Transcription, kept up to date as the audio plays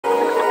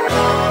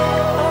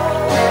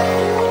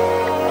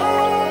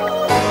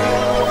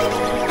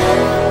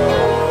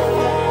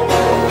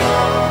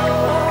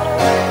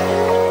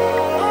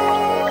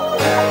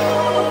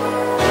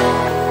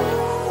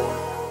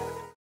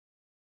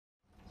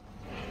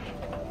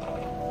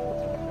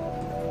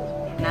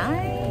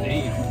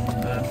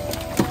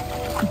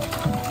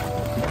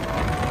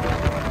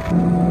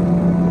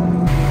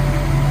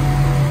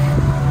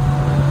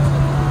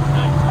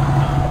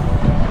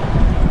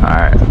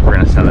Alright, we're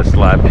gonna send this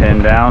live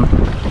pin down.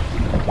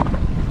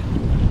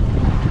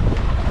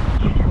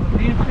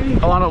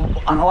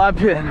 On a live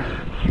pin. I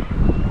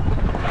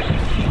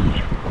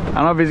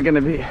don't know if he's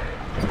gonna be.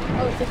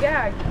 Oh, it's a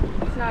gag.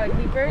 It's not a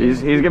keeper.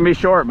 He's gonna be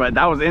short, but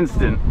that was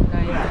instant.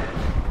 Not yet.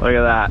 Look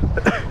at that.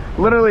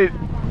 Literally,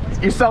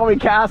 you saw me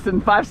cast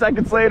and 5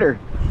 seconds later.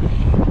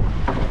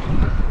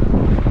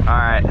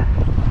 Alright.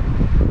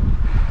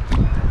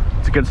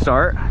 It's a good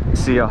start.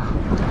 See ya.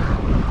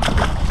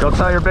 Go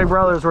tell your big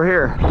brothers we're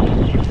here.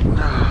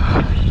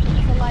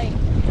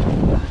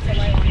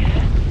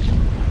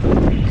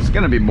 It's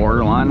gonna be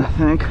borderline, I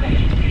think.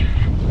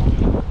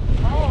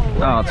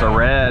 Oh, it's a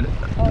red.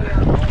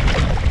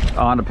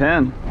 On a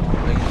pin.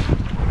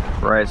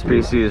 Right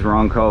species,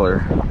 wrong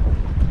color.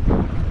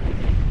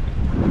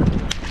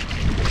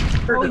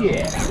 Oh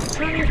yeah.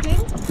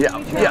 Yeah.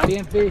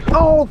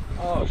 Oh!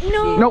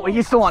 No! No,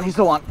 he's still on, he's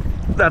still on.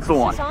 That's the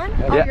one. Is this on?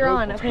 Oh, Yeah. you're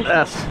on. Okay.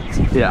 That's,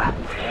 yeah.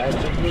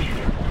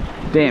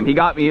 Damn, he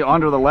got me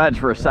under the ledge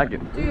for a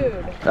second.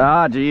 Dude.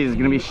 Ah, geez, it's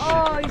gonna be.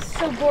 Oh, he's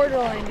so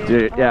borderline, dude.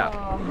 Dude, yeah.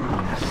 Oh.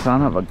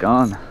 Son of a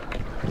gun.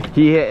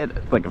 He hit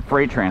like a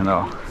freight train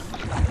though.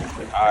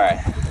 Alright.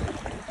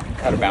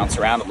 Gotta bounce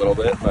around a little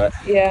bit, but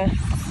Yeah.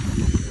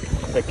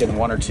 picking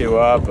one or two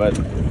up, but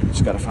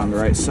just gotta find the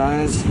right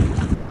size.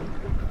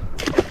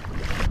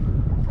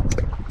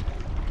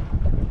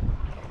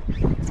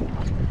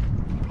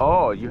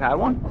 Oh, you had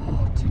one?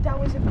 Oh, dude, that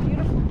was a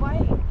beautiful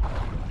bite.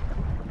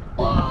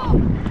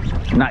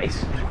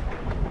 Nice.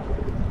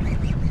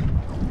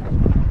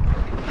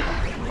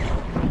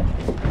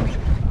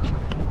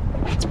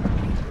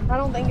 I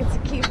don't think it's a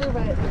keeper,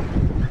 but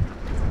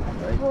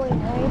really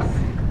nice.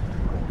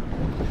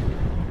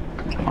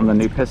 On the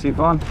new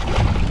Piscifun?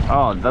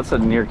 Oh, that's a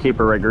near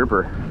keeper red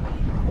grouper.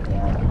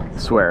 I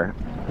swear.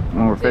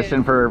 When we're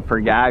fishing for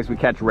gags, we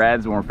catch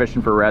reds. When we're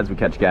fishing for reds, we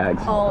catch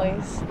gags.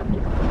 Always.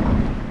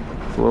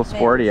 It's a little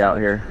sporty out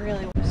here.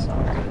 Really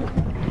sorry.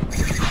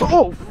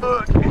 Oh,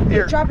 fuck.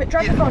 Here. Drop it,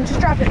 drop the phone, just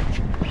drop it.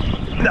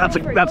 That's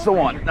the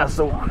one. That's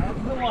the one.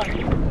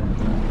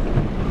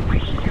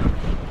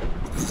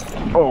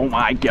 Oh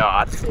my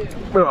god.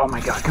 Oh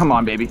my god. Come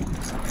on, baby.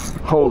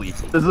 Holy.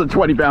 This is a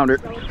 20 pounder.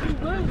 Don't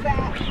lose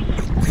that.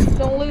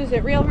 Don't lose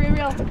it. Reel, reel,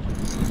 reel.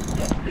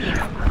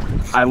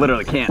 I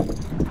literally can't.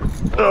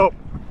 Oh.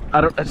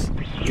 I don't.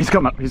 He's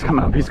coming up. He's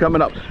coming up. He's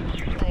coming up.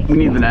 Nice. We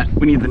need the net.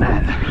 We need the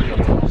net.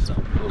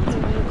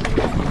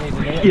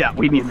 Yeah,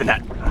 we need the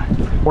net.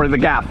 Or the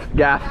gaff.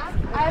 Gaff.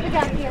 I have a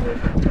gaff here.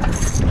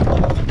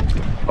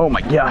 Oh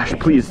my gosh.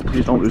 Please,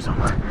 please don't lose him.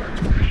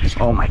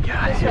 Oh my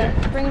god. Okay,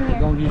 bring him here.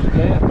 Don't use the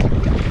gap.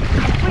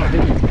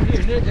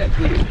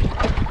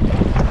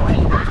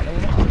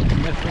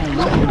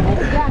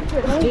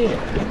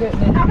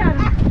 I got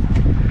him.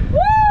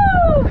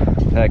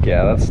 Woo! Heck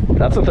yeah,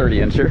 that's a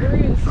 30-incher.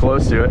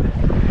 Close to it.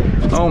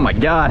 Oh my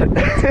god.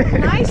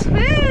 Nice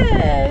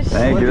fish.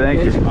 Thank you,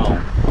 thank you.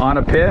 On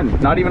a pin.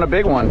 Not even a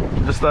big one.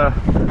 Just a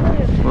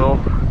little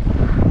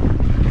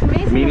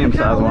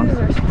medium-sized one. Lose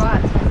our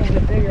spots when they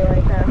get bigger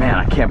like that. Man,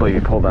 I can't believe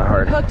you pulled that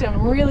hard. Hooked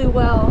him really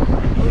well.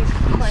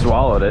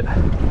 Swallowed it.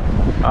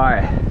 All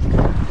right,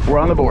 we're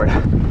on the board.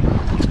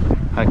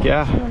 Heck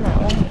yeah.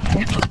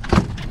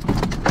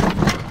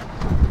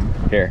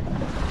 Here.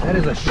 That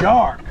is a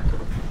shark.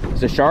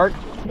 It's a shark?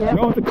 Yep.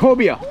 No, it's a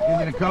cobia.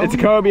 Is it a cobia? It's a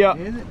cobia.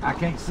 Is it? I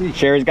can't see.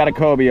 Sherry's got a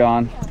cobia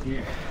on.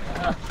 Yeah.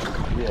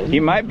 He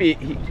might be.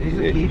 He's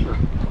a keeper.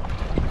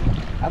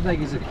 I think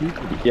he's a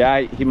keeper.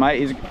 Yeah, he might.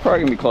 He's probably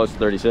gonna be close to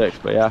 36,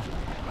 but yeah.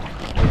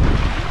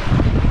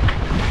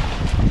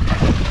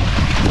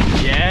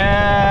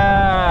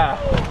 Yeah.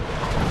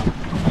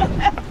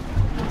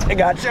 I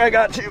got you. I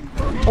got you.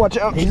 Watch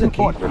out. He's a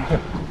keeper.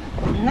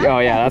 Oh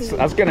yeah,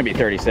 that's gonna be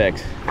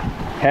 36.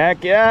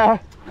 Heck yeah.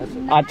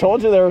 I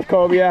told you there was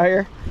cobia out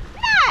here.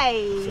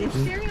 Nice.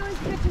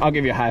 I'll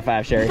give you a high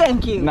five, Sherry.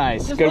 Thank you.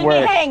 Nice. Just Good leave me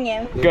work.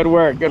 hanging. Good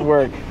work. Good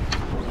work.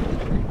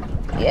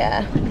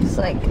 Yeah, it's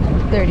like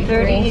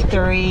 33.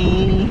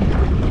 33.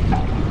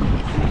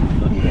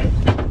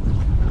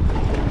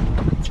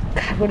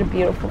 God, what a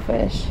beautiful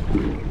fish.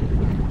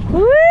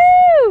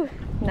 Woo!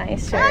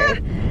 Nice, Sherry.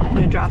 I'm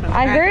gonna drop him.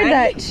 I heard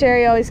that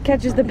Sherry always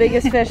catches the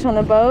biggest fish on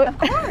the boat. Of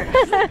course.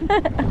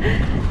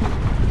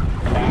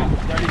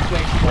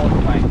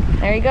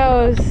 There he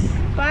goes.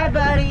 Bye,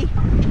 buddy.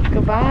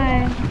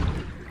 Goodbye.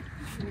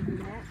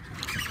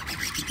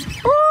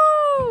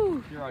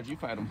 Woo! Here, Audrey, you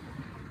fight him.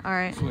 All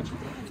right.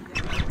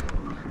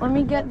 Let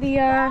me get the.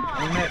 And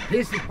that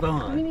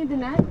Piscifun. We need the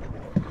net.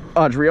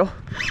 Audrey,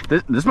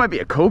 this might be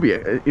a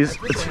cobia. It's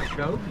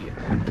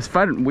Cobia.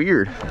 fighting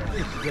weird.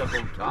 This is up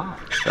on top.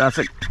 That's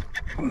a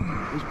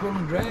It's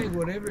pulling drag,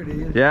 whatever it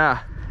is. Yeah.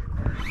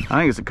 I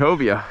think it's a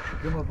cobia.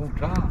 Come up on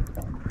top.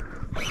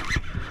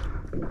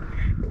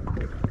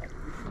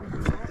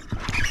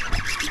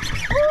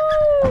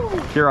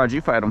 Here, Audrey,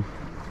 you fight him.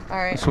 All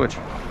right. Switch.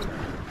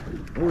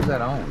 What was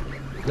that on?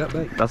 Is that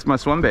bait? That's my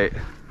swim bait.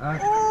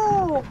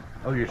 Oh.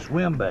 Oh, your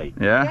swim bait.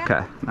 Yeah? Yeah.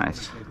 Okay,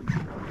 nice.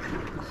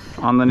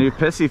 On the new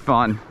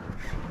Piscifun.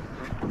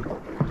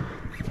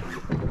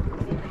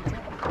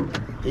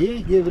 He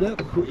ain't give it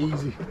up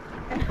easy.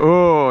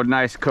 Oh,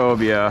 nice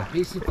cobia.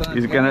 Piscifun.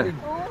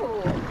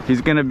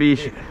 He's gonna be.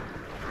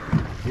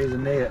 Here's a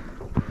net.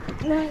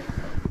 Nice.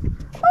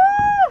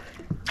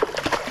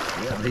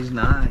 Yeah, he's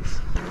nice.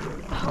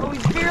 Oh,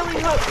 he's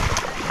barely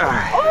hooked.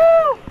 Alright.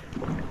 Oh.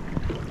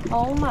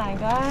 Oh my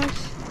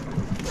gosh.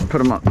 Put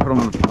him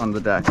on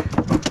the deck.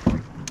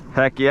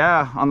 Heck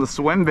yeah, on the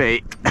swim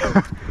bait.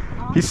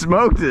 He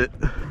smoked it.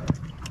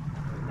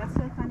 That's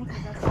so funny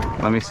because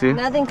that's Let me see.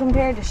 Nothing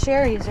compared to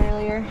Sherry's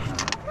earlier.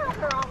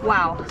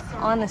 Wow.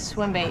 On the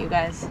swim bait, you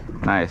guys.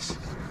 Nice.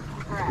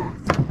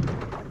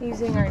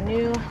 Using our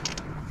new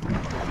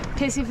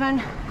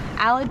Piscifun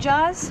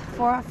alijoz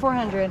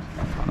 400.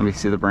 Let me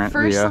see the brand.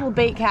 First the, little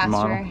bait caster.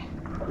 model.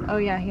 Oh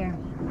yeah, here.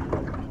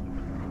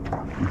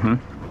 Mm-hmm.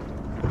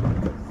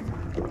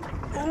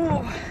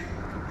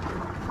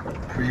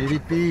 Pretty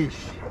fish.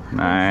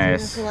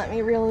 Nice. So let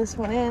me reel this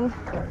one in.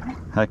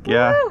 Heck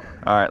yeah. Woo!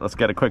 All right, let's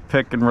get a quick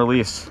pick and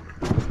release.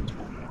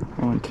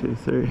 1, 2,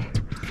 3.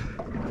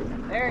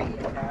 There you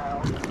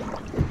go.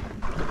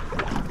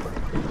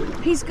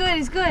 He's good,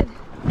 he's good.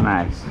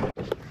 Nice.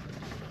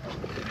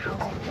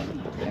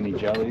 Any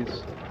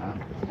jellies?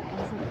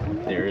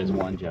 There is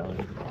one jelly.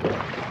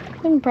 I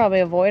can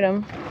probably avoid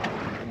him.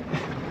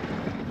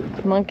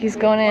 Monkey's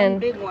going One in.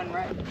 big one,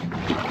 right?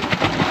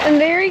 And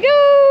there he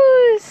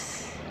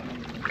goes.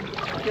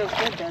 Feels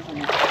good, doesn't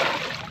it?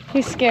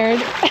 He's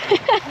scared.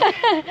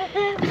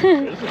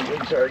 There's some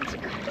big sharks.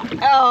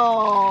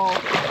 Oh.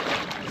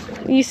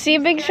 You see a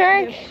big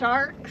shark?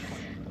 Sharks.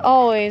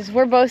 Always.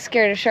 We're both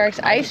scared of sharks.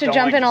 I used to don't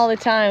jump like in all the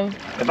time.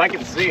 If I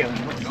can see him,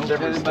 it's a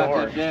different About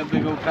that story. damn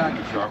big old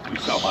tiger shark we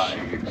saw out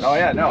here. Oh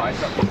yeah, no, I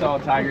saw a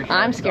tiger shark.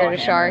 I'm scared of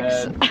saw a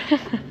sharks.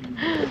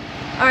 hammerhead.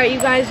 Alright, you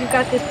guys, you've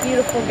got this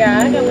beautiful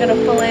gag. I'm going to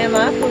fillet him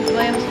up with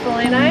Lamb's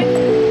fillet knife.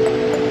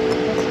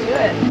 Let's do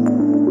it.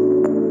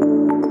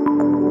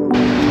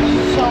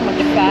 So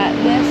much fat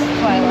in this.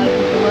 That's why a lot of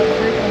people love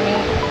grouper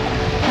meat.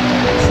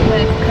 This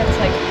knife cuts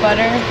like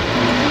butter.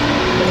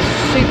 It's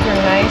super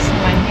nice in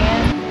my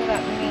hand. Look at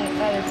that meat.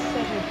 That is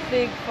such a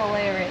big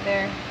fillet right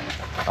there.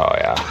 Oh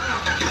yeah.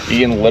 You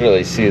can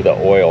literally see the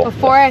oil.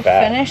 Before I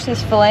finish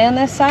this fillet on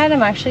this side,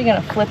 I'm actually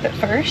going to flip it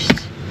first.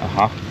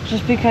 Uh-huh.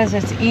 Just because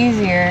it's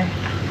easier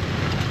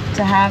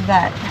to have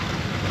that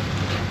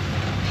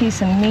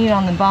piece of meat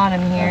on the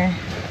bottom here.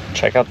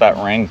 Check out that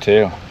ring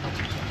too.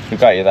 Who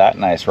got you that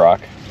nice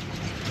rock?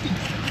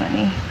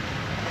 Funny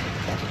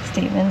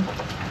statement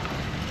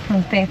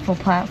from Faithful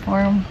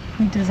Platform.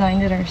 We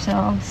designed it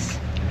ourselves.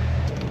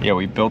 Yeah,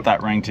 we built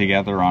that ring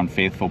together on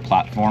Faithful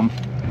Platform.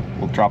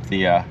 We'll drop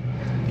the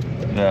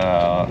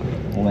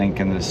link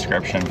in the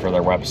description for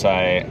their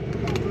website.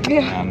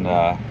 Yeah. And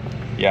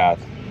yeah,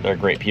 they're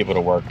great people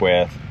to work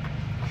with.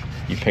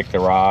 You pick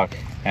the rock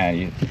and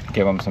you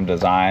give them some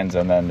designs,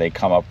 and then they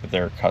come up with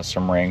their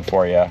custom ring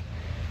for you,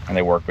 and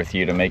they work with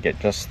you to make it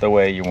just the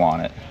way you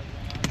want it.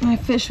 I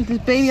fish with this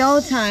baby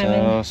all the time.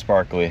 So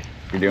sparkly.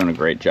 You're doing a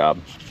great job.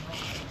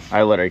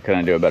 I literally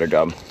couldn't do a better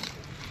job.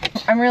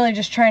 I'm really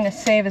just trying to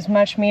save as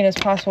much meat as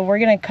possible. We're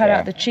gonna cut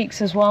out the cheeks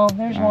as well.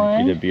 There's one.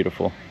 You did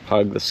beautiful.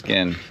 Hug the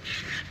skin.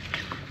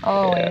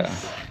 Always. Yeah.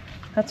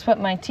 That's what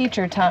my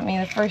teacher taught me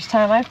the first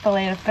time I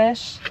filleted a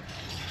fish.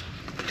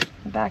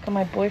 The back of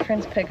my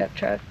boyfriend's pickup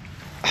truck.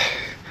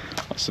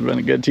 Must have been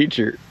a good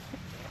teacher.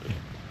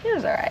 He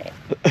was alright.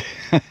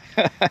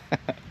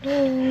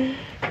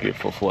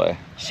 Beautiful fillet.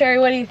 Sherry,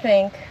 what do you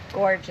think?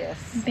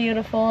 Gorgeous.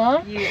 Beautiful,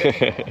 huh?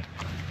 Beautiful.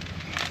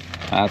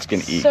 That's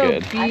gonna eat So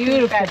good.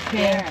 beautiful that's pig.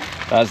 dinner.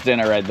 That's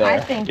dinner right there. I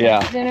think yeah.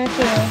 that's dinner too.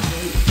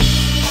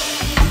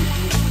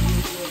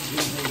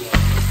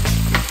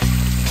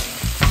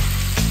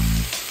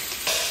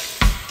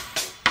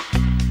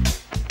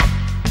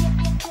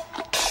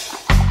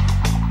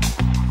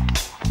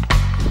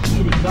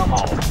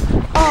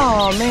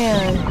 Oh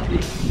man.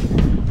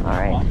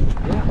 Alright.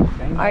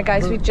 Alright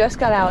guys, we just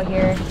got out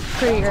here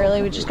pretty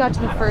early. We just got to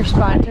the first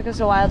spot. It took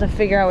us a while to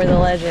figure out where the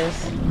ledge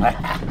is.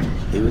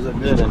 He was a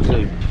good one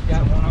too.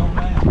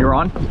 You're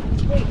on?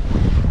 Wait.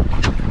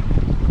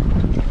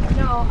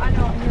 No, I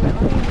don't hear it.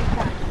 Let me just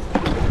check.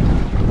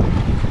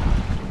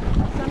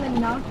 Something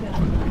knocked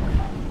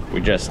it. We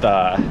just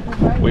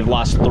we've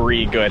lost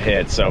 3 good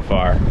hits so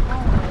far. Oh my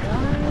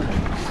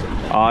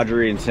god.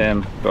 Audrey and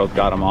Tim both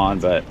got them on,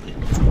 but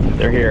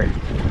they're here.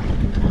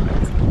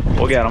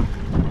 We'll get them.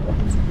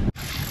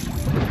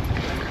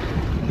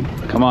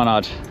 Come on,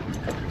 Audrey.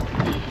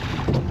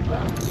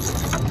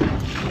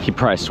 He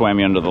probably swam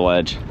me under the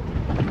ledge.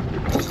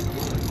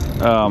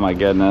 Oh my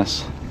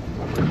goodness.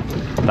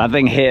 That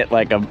thing hit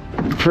like a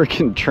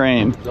freaking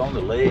train. He's on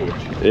the ledge.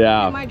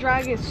 Yeah. My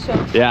drag is so.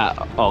 Yeah.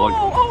 Oh, look.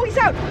 Oh, he's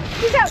out.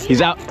 He's out.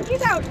 He's out.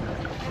 He's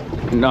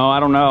out. No, I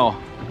don't know.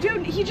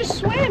 Dude, he just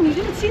swam. You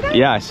didn't see that?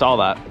 Yeah, I saw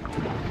that.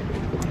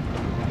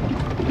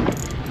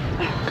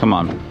 Come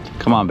on.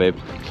 Come on, babe.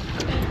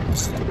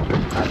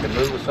 I can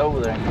move us over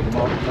there and get him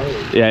off the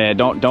ledge. Yeah, yeah.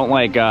 Don't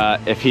like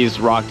if he's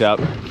rocked up.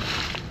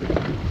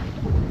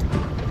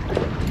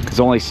 It's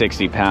only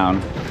 60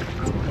 pound.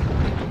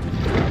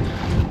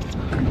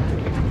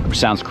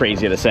 Sounds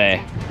crazy to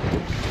say.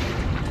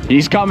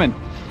 He's coming.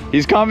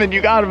 He's coming.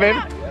 You got him, babe.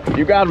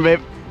 You got him, babe.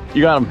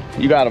 You got him.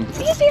 You got him.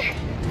 He's here.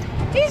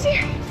 He's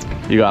here.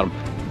 You got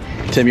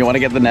him. Tim, you want to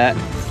get the net? I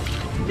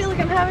feel like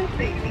I'm having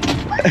babies.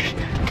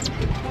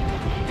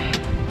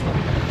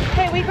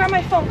 Hey, wait, grab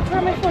my phone.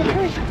 Grab my phone.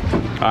 Hurry.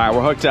 All right,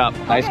 we're hooked up.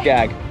 Nice Okay.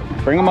 gag.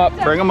 Bring him up.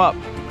 Bring him up.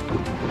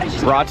 I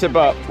just Rod tip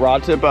up.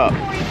 Rod tip up.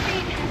 40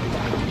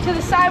 feet to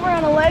the side. We're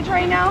on a ledge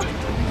right now.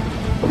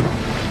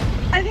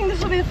 I think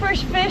this will be the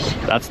first fish.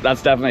 That's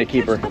definitely a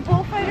keeper. Catch the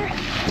bullfighter.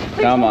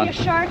 Please Come don't on. be a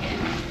shark.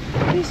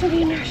 Please don't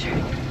be a nurse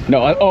shark.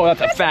 No, oh,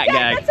 that's a fat a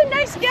gag. That's a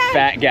nice gag.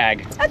 Fat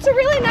gag. That's a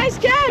really nice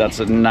gag. That's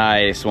a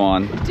nice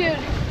one. Dude,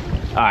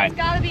 All right. it's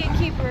gotta be a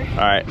keeper.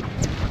 All right.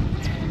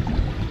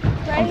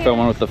 Right I'm here.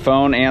 filming with the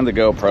phone and the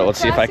GoPro. Let's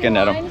see if I can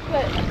net him. Line,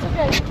 but it's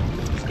okay.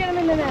 Just get him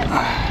in the net.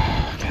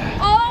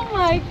 Oh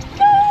my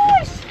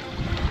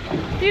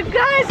gosh! You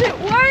guys, it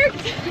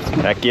worked!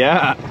 Heck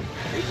yeah.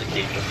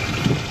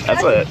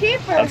 That's a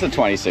keeper. That's a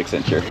 26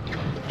 incher.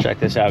 Check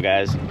this out,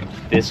 guys.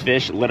 This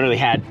fish literally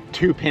had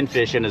 2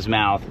 pinfish in his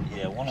mouth.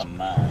 Yeah, one of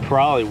mine.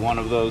 Probably one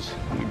of those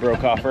we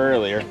broke off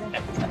earlier.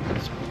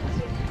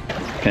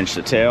 Pinch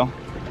the tail.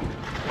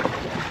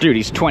 Dude,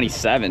 he's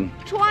 27.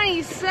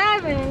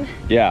 27.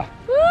 Yeah.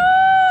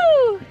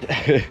 Woo!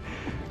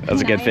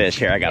 That's a good Nice. fish.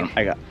 Here, I got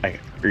him.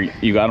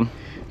 You got him?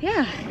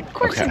 Yeah, of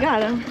course Okay. I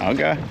got him.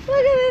 Okay.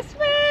 Look at this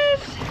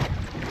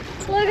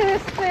fish. Look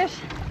at this fish.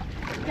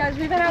 Guys,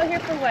 we've been out here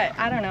for what?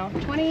 I don't know,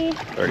 20,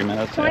 30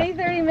 minutes.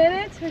 30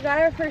 minutes. We got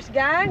our first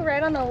gag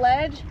right on the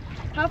ledge.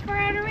 How far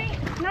out are we?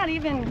 Not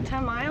even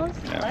 10 miles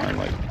Yeah, left. we're in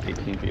like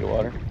 18 feet of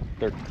water.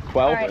 They're 12.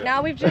 All right,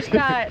 now we've just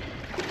got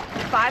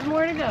 5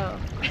 more to go.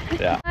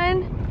 Yeah.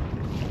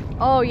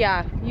 Oh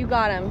yeah, you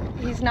got him.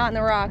 He's not in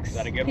the rocks. Is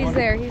that a good He's one?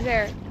 there, he's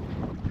there.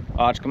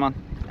 Arch, come on.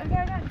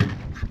 Okay, okay.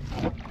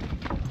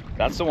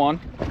 That's the one.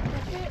 That's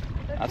it.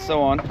 That's it. the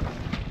one.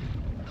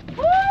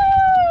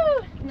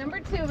 Woo! Number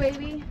 2,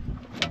 baby.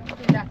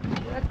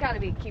 That's gotta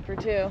be a keeper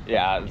too.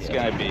 Yeah, it's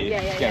gonna be.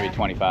 Yeah, it's gonna be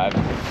 25,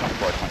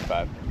 24,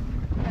 25.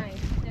 Nice,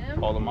 Tim.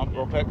 Hold them up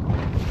real quick.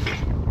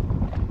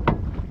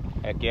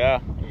 Heck yeah.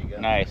 There you go.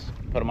 Nice.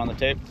 Put him on the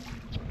tape.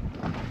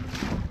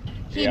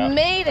 He Yeah.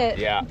 made it.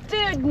 Yeah.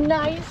 Dude,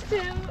 nice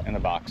too. In the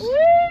box. Woo!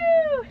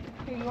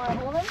 Here, you wanna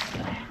hold him?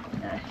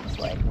 Nah, just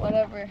like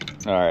whatever.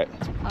 All right.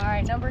 All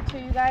right, number 2,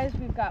 you guys.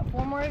 We've got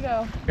 4 more to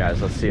go.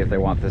 Guys, let's see if they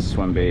want this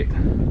swim bait.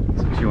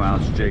 It's a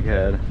 2-ounce jig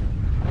head.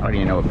 I don't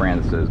even know what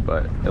brand this is,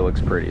 but it looks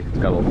pretty. It's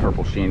got a little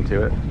purple sheen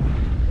to it.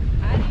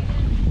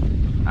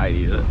 I'd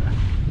eat it.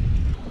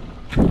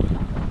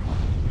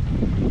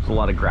 There's a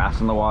lot of grass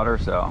in the water,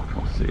 so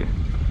we'll see.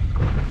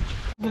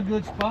 This is a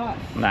good spot.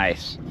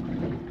 Nice.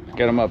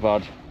 Get him up,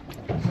 Audrey.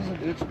 This is a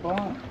good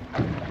spot.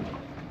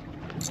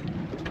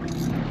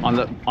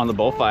 On the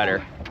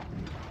bullfighter.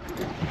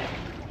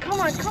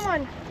 Come on, come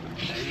on.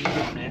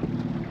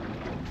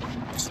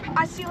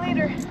 I see you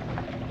later.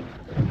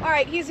 All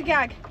right, he's a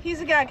gag.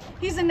 He's a gag.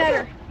 He's a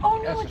netter. Oh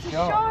no, That's it's a a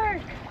shark.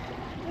 shark.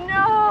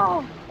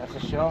 No. That's a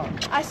shark.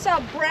 I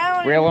saw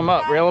brown. Reel him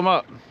up, reel him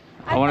up.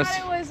 I wanna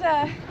thought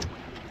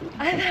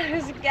it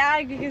was a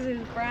gag because it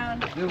was brown.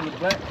 Do the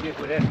black shit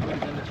with that put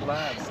it in this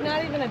line. It's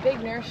not even a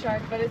big nurse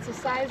shark, but it's the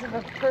size of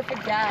a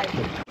perfect gag.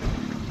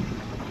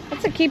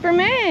 That's a keeper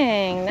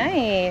mang.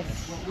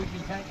 Nice. What we can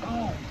take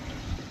home.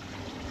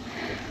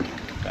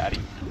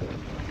 Fatty.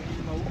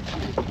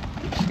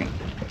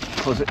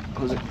 Close it,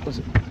 close it, close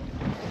it.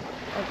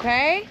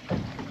 Okay.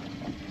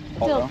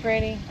 Hold Still on.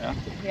 pretty. Yeah.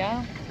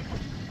 Yeah.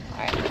 All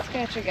right, let's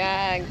catch a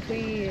gag,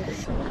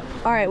 please.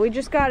 All right, we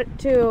just got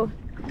to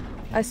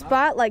a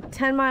spot like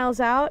 10 miles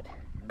out.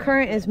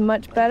 Current is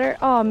much better.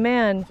 Oh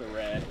man.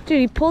 Dude,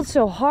 he pulled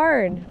so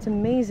hard. It's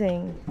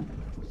amazing.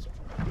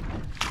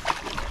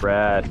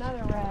 Red.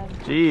 Another red.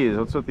 Jeez,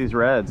 what's with these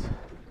reds?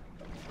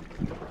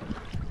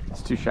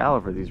 It's too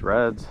shallow for these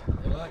reds.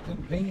 They like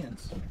them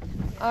pins.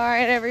 All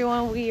right,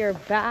 everyone, we are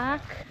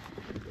back.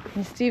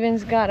 And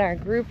Steven's got our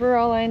grouper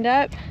all lined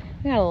up.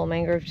 We got a little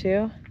mangrove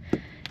too.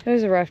 It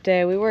was a rough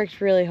day. We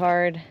worked really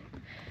hard,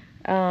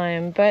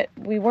 but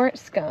we weren't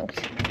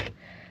skunked.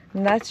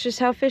 And that's just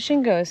how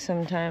fishing goes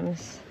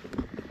sometimes.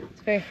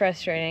 It's very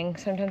frustrating.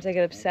 Sometimes I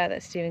get upset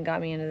that Steven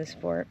got me into the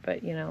sport,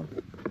 but you know.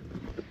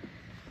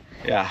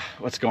 Yeah,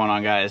 what's going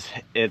on, guys?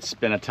 It's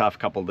been a tough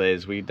couple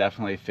days. We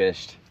definitely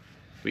fished.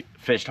 We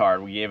fished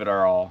hard. We gave it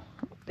our all.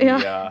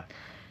 Yeah.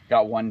 We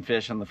got 1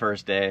 fish on the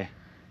first day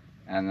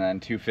and then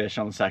 2 fish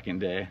on the second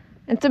day.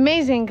 It's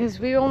amazing because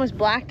we almost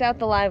blacked out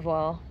the live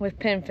well with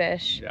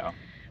pinfish. Yeah.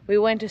 We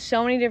went to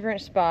so many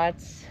different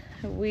spots.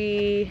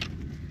 We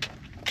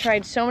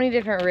tried so many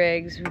different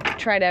rigs. We've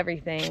tried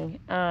everything.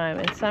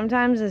 And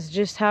sometimes it's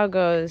just how it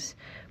goes.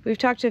 We've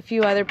talked to a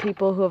few other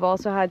people who have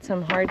also had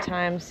some hard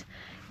times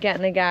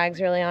getting the gags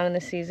early on in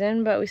the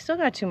season, but we still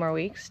got 2 more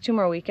weeks, 2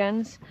 more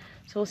weekends.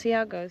 So we'll see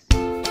how it goes.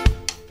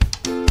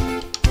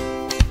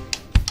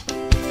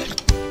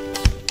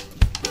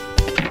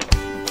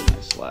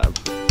 Nice slab.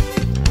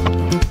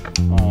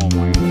 Oh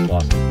my, I almost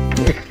lost it.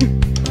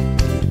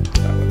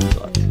 That would have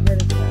sucked.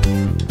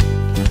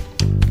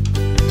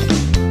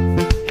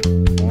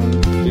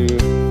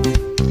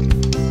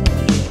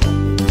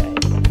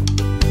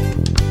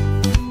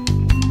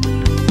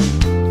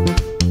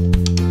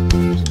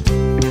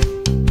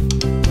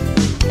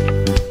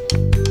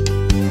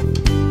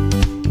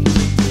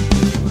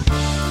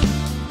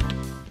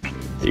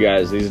 You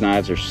guys, these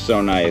knives are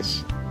so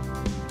nice.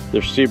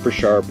 They're super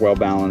sharp, well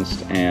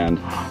balanced, and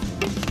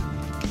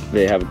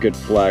they have a good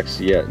flex,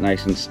 yet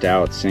nice and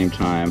stout at the same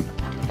time.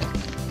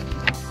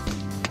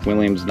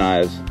 Williams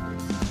knives,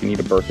 if you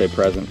need a birthday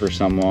present for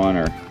someone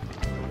or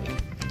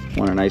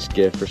want a nice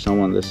gift for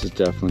someone, this is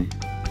definitely.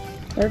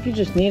 Or if you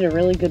just need a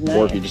really good knife.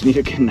 Or if you just need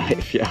a good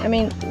knife, yeah. I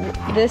mean,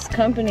 this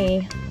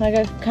company, like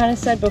I've kind of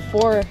said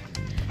before,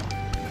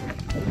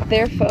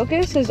 their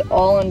focus is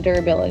all on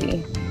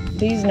durability.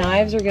 These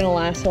knives are going to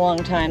last a long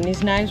time.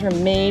 These knives were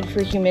made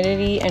for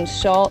humidity and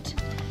salt.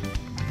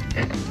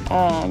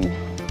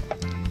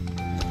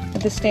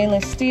 With the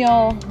stainless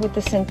steel, with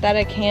the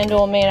synthetic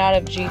handle made out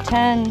of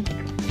G10.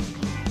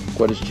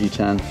 What is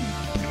G10?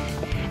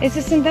 It's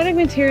a synthetic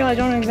material. I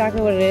don't know exactly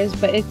what it is,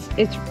 but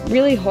it's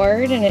really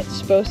hard, and it's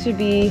supposed to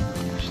be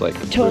Just like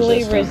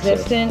totally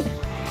resistant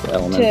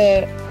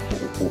to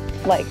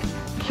like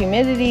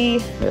humidity,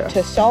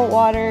 to salt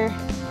water.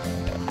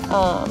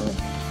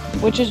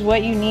 Which is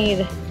what you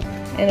need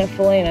in a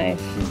fillet knife.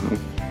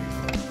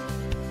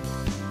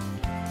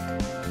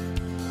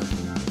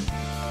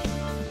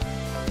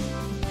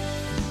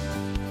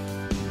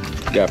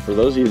 Yeah, for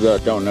those of you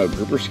that don't know,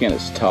 grouper skin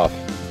is tough,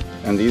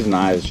 and these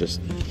knives just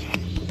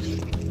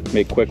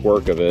make quick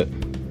work of it.